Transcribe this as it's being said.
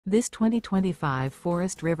This 2025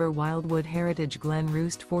 Forest River Wildwood Heritage Glen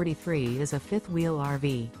Roost 43 is a fifth-wheel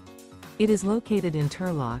RV. It is located in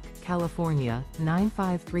Turlock, California,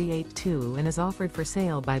 95382 and is offered for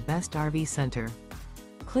sale by Best RV Center.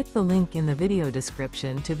 Click the link in the video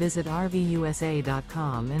description to visit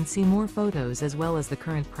RVUSA.com and see more photos as well as the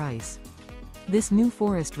current price. This new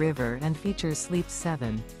Forest River and features Sleeps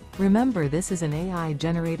 7. Remember, this is an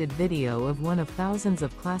AI-generated video of one of thousands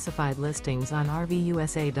of classified listings on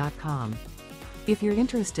RVUSA.com. If you're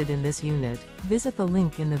interested in this unit, visit the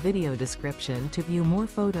link in the video description to view more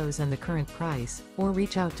photos and the current price, or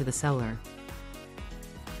reach out to the seller.